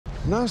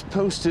When I was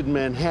posted in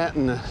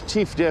Manhattan, the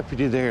chief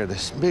deputy there,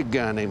 this big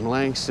guy named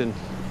Langston,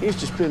 he used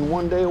to spend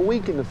one day a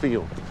week in the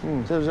field. So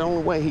it was the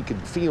only way he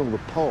could feel the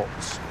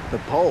pulse. The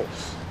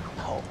pulse?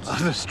 Pulse.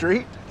 On the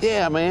street?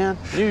 Yeah, man.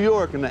 New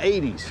York in the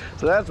 80s.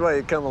 So that's why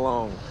you come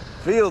along.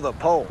 Feel the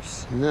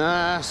pulse.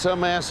 Nah,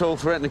 some asshole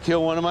threatened to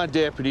kill one of my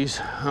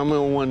deputies. I'm the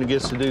only one that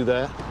gets to do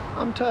that.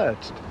 I'm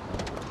touched.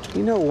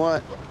 You know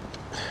what?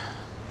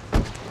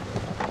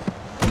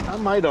 I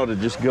might ought to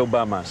just go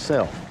by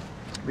myself.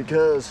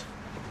 Because?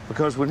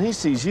 Because when he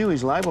sees you,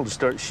 he's liable to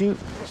start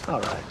shooting. All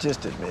right,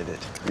 just admit it.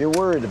 You're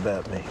worried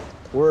about me.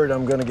 Worried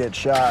I'm gonna get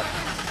shot.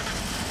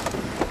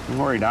 I'm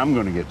worried I'm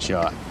gonna get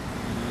shot.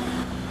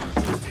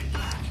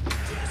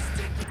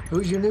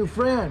 Who's your new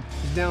friend?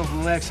 He's down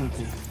from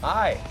Lexington.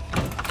 Hi.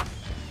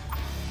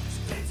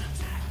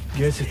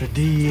 Guess if the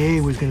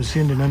DEA was gonna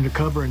send an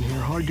undercover in here,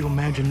 hard to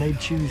imagine they'd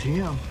choose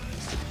him.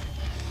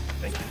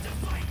 Thank you.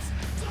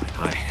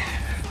 Hi.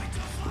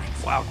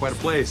 Wow, quite a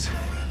place.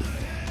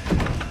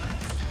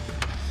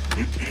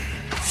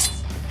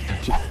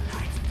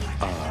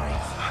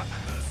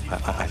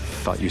 I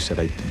thought you said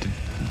I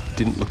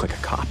didn't look like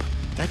a cop.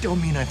 That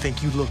don't mean I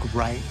think you look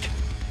right.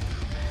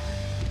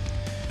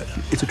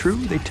 Is it true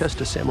they test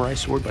a samurai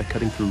sword by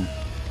cutting through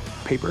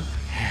paper?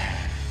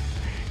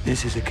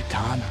 This is a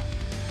katana.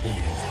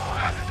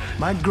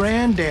 My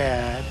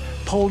granddad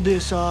pulled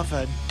this off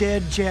a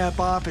dead Jap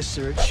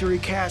officer at Shuri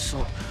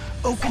Castle,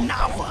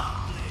 Okinawa.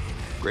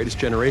 Greatest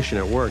generation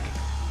at work.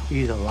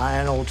 He's a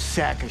lying old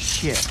sack of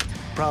shit.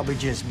 Probably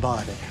just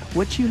bought it.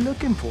 What you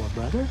looking for,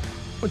 brother?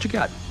 What you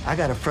got? I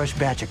got a fresh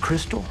batch of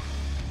crystal,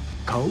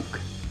 coke,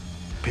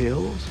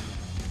 pills,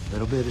 a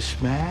little bit of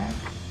smack.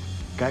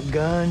 Got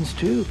guns,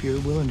 too, if you're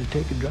willing to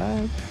take a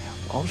drive.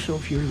 Also,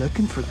 if you're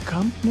looking for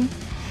company,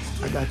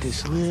 I got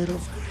this little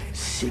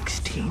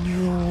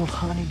 16-year-old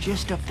honey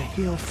just up the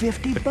hill,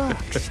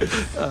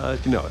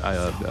 $50. No,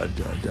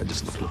 I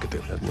just look at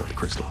the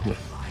crystal. Yeah.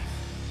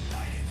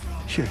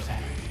 Sure thing.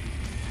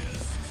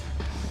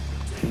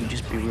 You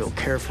just be real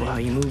careful how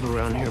you move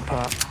around here,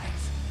 Pop.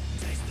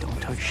 Don't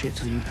touch shit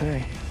till you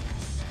pay.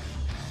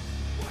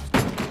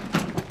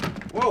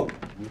 Whoa!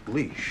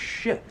 Holy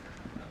shit.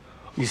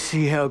 You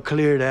see how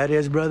clear that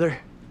is, brother?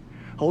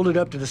 Hold it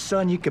up to the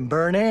sun, you can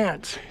burn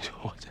ants.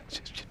 Oh, that's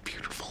just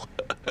beautiful.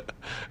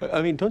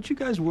 I mean, don't you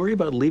guys worry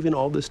about leaving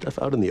all this stuff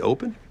out in the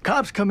open?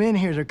 Cops come in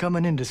here, they're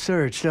coming in to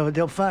search.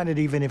 They'll find it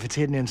even if it's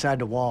hidden inside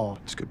the wall.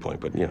 That's a good point,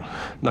 but, you know,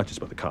 not just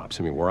about the cops.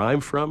 I mean, where I'm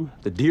from,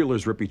 the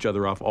dealers rip each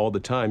other off all the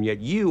time, yet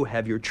you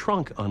have your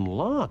trunk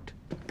unlocked.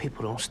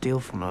 People don't steal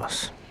from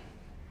us.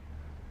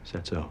 Is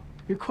that so?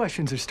 Your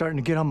questions are starting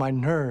to get on my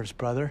nerves,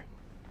 brother.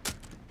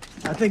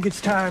 I think it's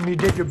time you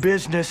did your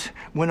business,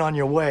 went on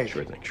your way.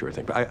 Sure thing, sure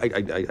thing. But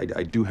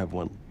I do have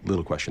one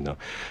little question, though.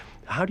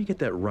 How do you get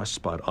that rust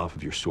spot off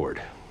of your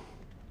sword?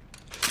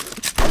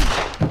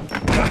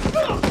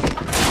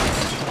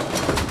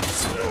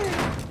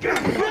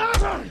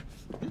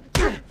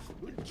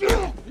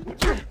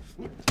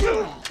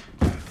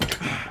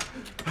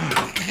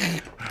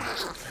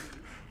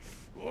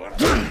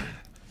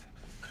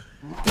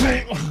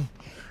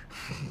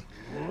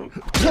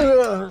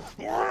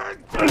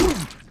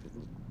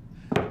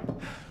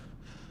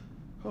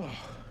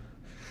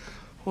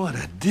 What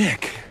a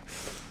dick.